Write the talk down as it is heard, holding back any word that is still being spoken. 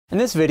In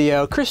this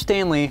video, Chris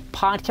Stanley,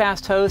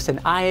 podcast host and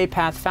IA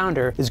Path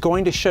founder, is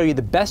going to show you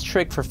the best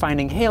trick for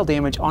finding hail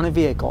damage on a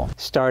vehicle,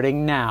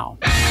 starting now.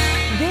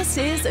 This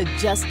is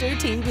Adjuster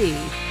TV.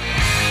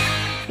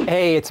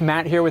 Hey, it's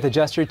Matt here with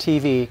Adjuster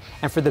TV,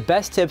 and for the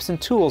best tips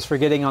and tools for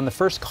getting on the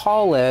first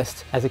call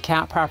list as a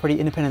cat property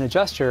independent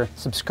adjuster,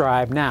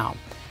 subscribe now.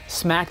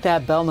 Smack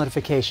that bell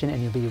notification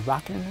and you'll be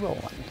rocking and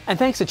rolling. And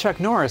thanks to Chuck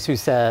Norris, who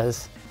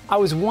says, "I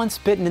was once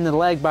bitten in the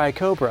leg by a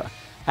cobra.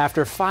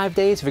 After 5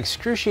 days of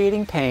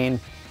excruciating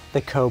pain,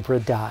 the cobra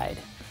died."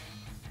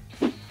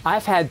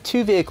 I've had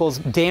 2 vehicles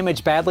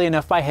damaged badly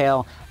enough by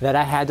hail that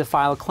I had to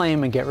file a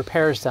claim and get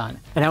repairs done.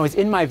 And I was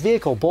in my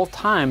vehicle both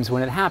times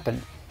when it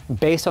happened.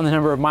 Based on the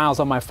number of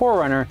miles on my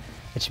 4Runner,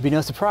 it should be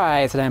no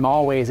surprise that I'm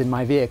always in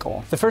my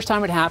vehicle. The first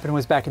time it happened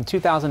was back in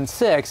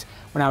 2006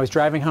 when I was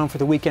driving home for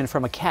the weekend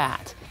from a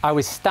cat. I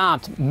was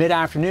stopped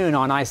mid-afternoon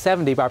on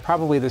I-70 by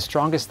probably the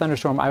strongest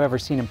thunderstorm I've ever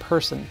seen in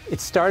person.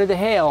 It started to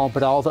hail,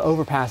 but all the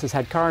overpasses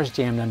had cars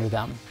jammed under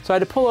them. So I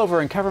had to pull over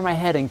and cover my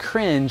head and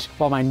cringe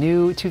while my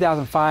new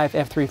 2005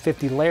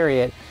 F350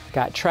 Lariat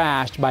got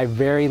trashed by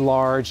very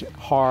large,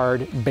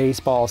 hard,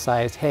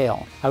 baseball-sized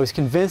hail. I was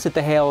convinced that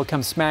the hail would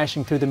come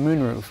smashing through the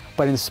moonroof,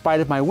 but in spite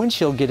of my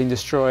windshield getting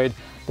destroyed,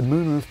 the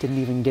moonroof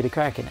didn't even get a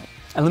crack in it.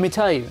 And let me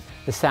tell you,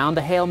 the sound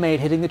the hail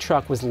made hitting the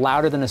truck was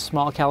louder than a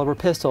small caliber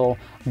pistol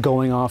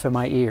going off in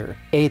my ear.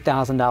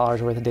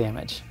 $8,000 worth of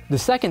damage. The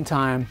second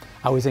time,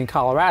 I was in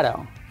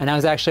Colorado, and I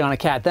was actually on a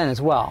cat then as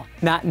well.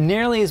 Not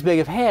nearly as big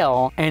of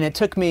hail, and it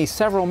took me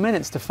several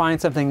minutes to find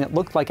something that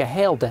looked like a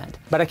hail dent.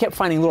 But I kept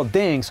finding little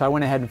dings, so I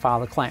went ahead and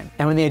filed a claim.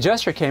 And when the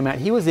adjuster came out,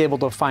 he was able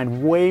to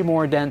find way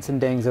more dents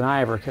and dings than I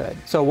ever could.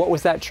 So what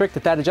was that trick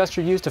that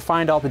adjuster used to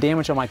find all the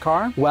damage on my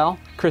car? Well,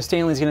 Chris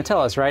Stanley's gonna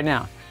tell us right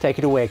now. Take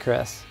it away,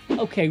 Chris.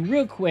 Okay,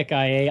 real quick,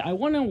 IA, I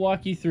want to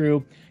walk you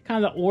through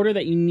kind of the order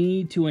that you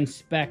need to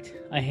inspect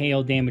a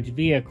hail damaged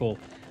vehicle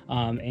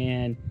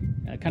and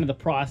kind of the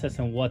process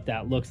and what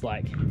that looks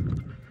like.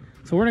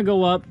 So we're going to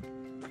go up,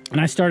 and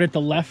I start at the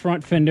left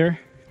front fender.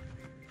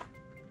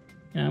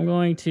 And I'm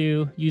going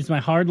to use my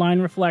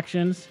hardline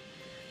reflections,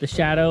 the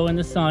shadow and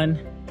the sun.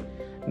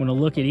 I'm going to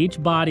look at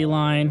each body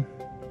line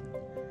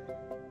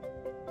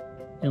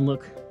and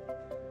look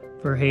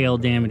for hail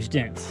damaged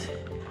dents.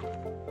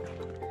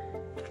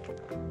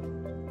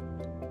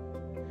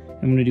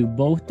 I'm going to do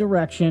both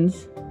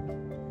directions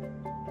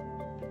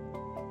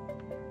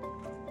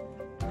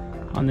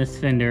on this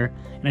fender,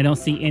 and I don't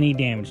see any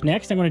damage.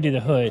 Next, I'm going to do the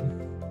hood.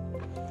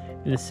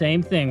 Do the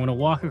same thing. I'm going to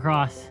walk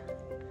across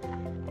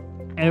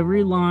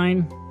every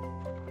line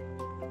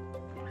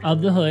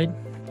of the hood,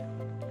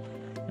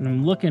 and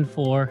I'm looking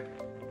for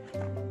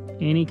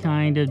any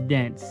kind of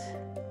dents.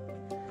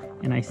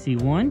 And I see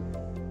one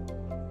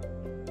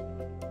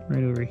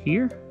right over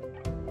here.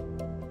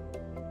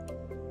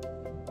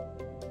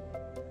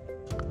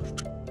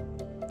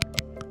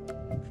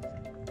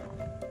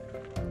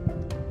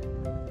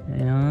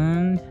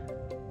 And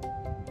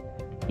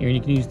here you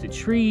can use the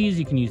trees,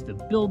 you can use the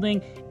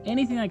building,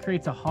 anything that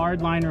creates a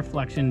hard line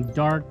reflection,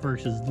 dark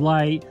versus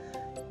light,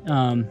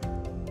 on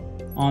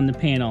the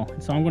panel.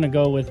 So I'm going to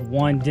go with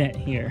one dent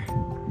here.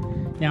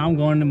 Now I'm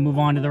going to move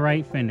on to the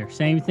right fender.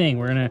 Same thing,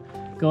 we're going to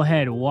go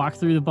ahead and walk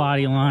through the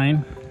body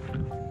line.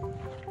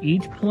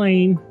 Each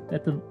plane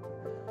that the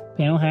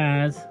panel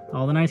has,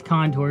 all the nice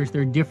contours,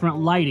 they're different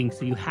lighting,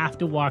 so you have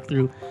to walk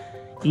through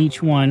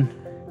each one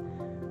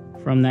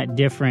from that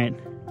different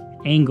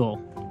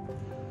angle.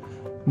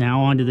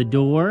 Now onto the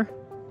door.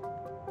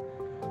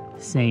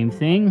 Same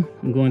thing.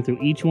 I'm going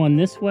through each one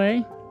this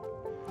way.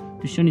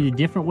 Just showing you the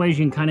different ways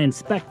you can kind of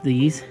inspect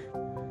these.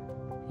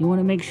 You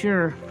want to make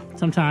sure,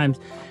 sometimes,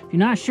 if you're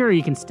not sure,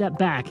 you can step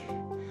back.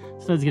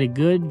 So let's get a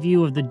good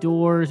view of the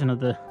doors and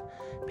of the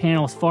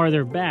panels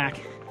farther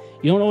back.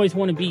 You don't always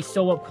want to be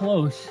so up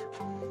close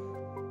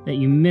that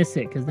you miss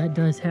it, because that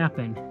does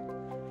happen.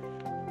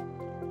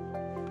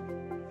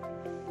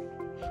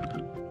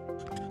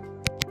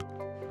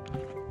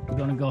 I'm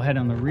going to go ahead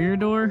on the rear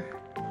door.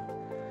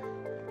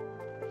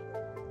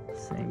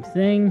 Same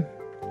thing.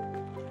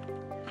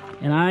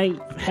 And I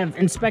have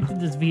inspected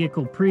this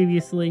vehicle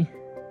previously,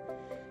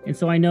 and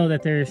so I know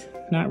that there's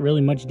not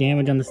really much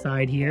damage on the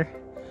side here.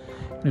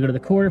 I'm going to go to the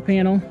quarter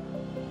panel.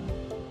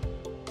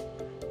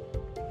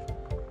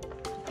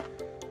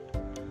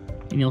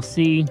 And you'll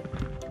see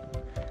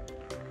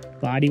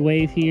body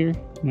wave here.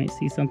 You might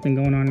see something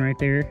going on right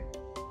there.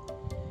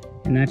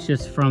 And that's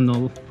just from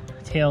the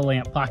tail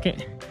lamp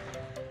pocket.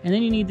 And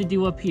then you need to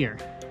do up here.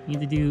 You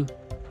need to do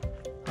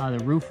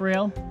the roof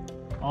rail,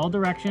 all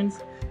directions.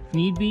 If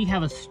need be,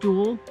 have a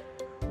stool,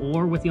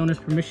 or with the owner's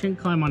permission,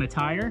 climb on a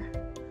tire.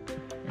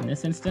 In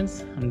this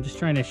instance, I'm just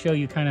trying to show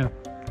you kind of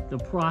the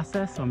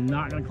process, so I'm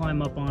not going to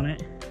climb up on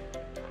it.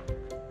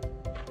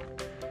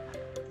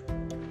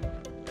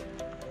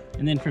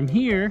 And then from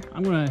here,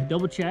 I'm going to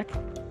double check.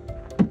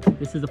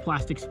 This is a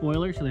plastic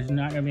spoiler, so there's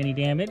not going to be any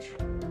damage.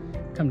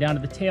 Come down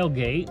to the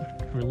tailgate,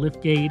 or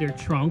lift gate, or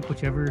trunk,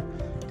 whichever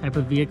type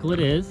of vehicle it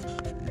is.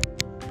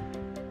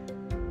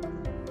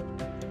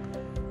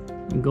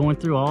 I'm going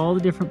through all the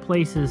different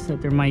places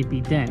that there might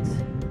be dents.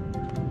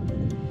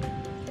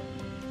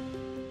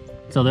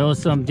 So there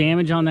was some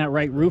damage on that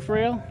right roof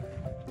rail.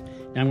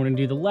 Now I'm going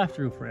to do the left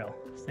roof rail.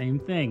 Same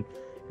thing.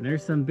 And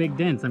there's some big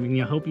dents. I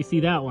mean, I hope you see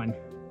that one.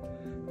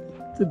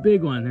 It's a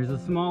big one. There's a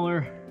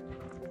smaller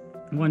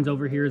ones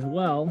over here as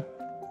well.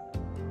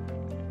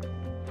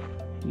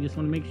 You just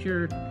want to make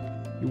sure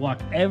you walk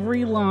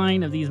every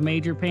line of these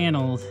major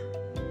panels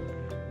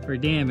for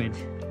damage.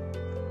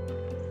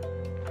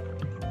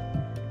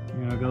 You're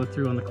going to go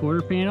through on the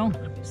quarter panel.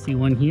 See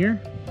one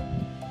here.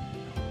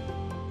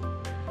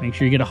 Make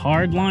sure you get a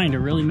hard line to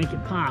really make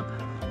it pop.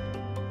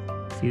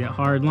 See that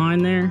hard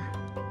line there?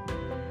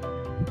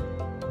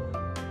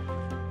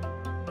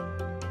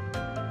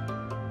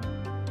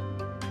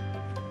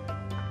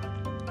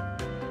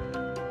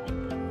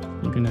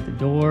 Looking at the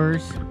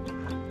doors.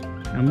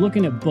 I'm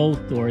looking at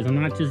both doors.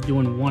 I'm not just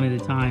doing one at a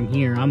time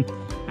here. I'm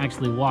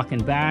actually walking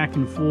back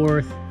and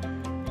forth,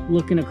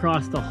 looking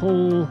across the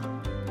whole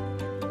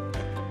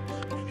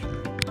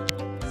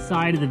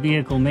side of the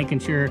vehicle, making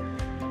sure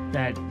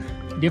that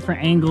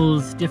different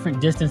angles, different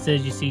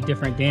distances, you see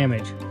different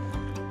damage.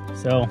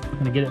 So I'm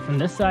gonna get it from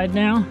this side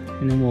now,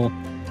 and then we'll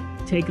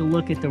take a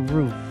look at the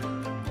roof.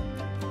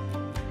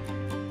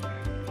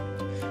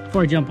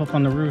 Before I jump up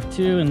on the roof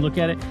too and look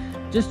at it,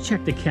 just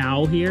check the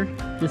cowl here.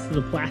 This is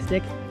a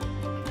plastic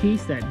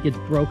piece that gets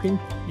broken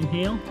in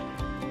hail.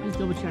 Just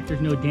double check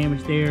there's no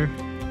damage there.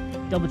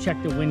 Double check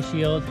the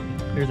windshield.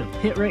 There's a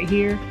pit right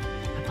here,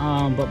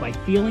 but by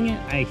feeling it,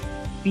 I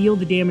feel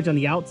the damage on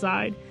the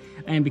outside.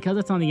 And because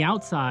it's on the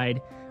outside,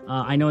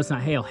 I know it's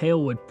not hail.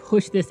 Hail would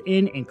push this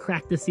in and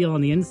crack the seal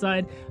on the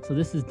inside. So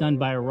this is done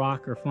by a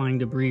rock or flying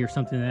debris or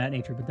something of that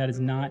nature, but that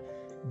is not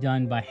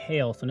done by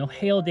hail. So no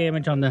hail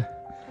damage on the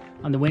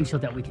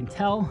windshield that we can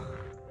tell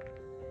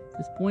at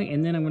this point.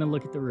 And then I'm gonna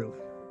look at the roof.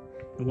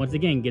 And once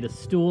again, get a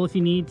stool if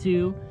you need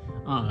to.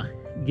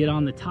 Get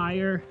on the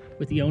tire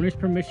with the owner's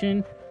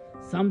permission.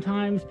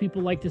 Sometimes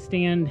people like to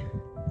stand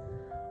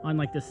on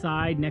like the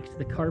side next to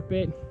the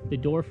carpet, the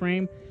door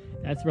frame.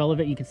 That's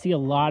relevant. You can see a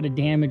lot of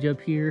damage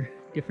up here,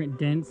 different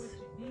dents.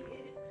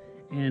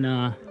 And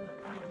so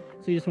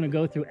you just want to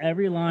go through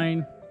every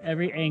line,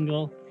 every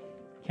angle,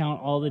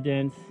 count all the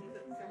dents.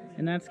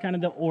 And that's kind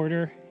of the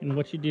order and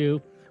what you do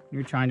when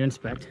you're trying to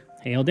inspect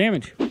hail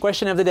damage.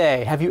 Question of the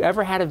day, have you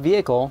ever had a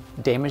vehicle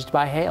damaged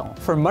by hail?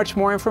 For much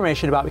more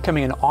information about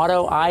becoming an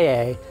auto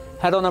IA,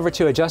 head on over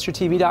to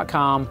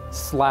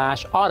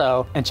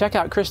adjustertv.com/auto and check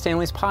out Chris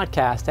Stanley's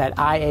podcast at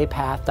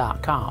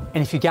iapath.com.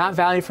 And if you got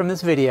value from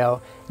this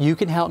video, you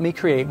can help me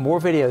create more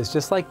videos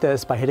just like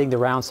this by hitting the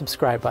round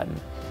subscribe button.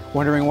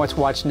 Wondering what to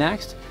watch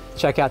next?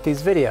 Check out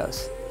these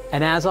videos.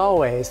 And as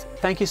always,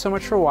 thank you so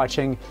much for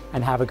watching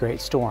and have a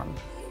great storm.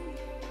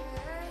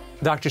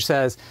 The doctor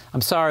says,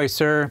 "I'm sorry,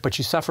 sir, but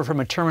you suffer from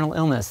a terminal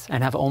illness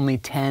and have only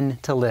 10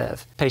 to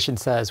live." Patient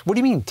says, "What do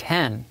you mean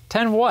 10?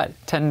 10 what?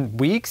 10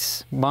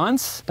 weeks?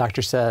 Months?"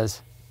 Doctor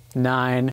says, 9.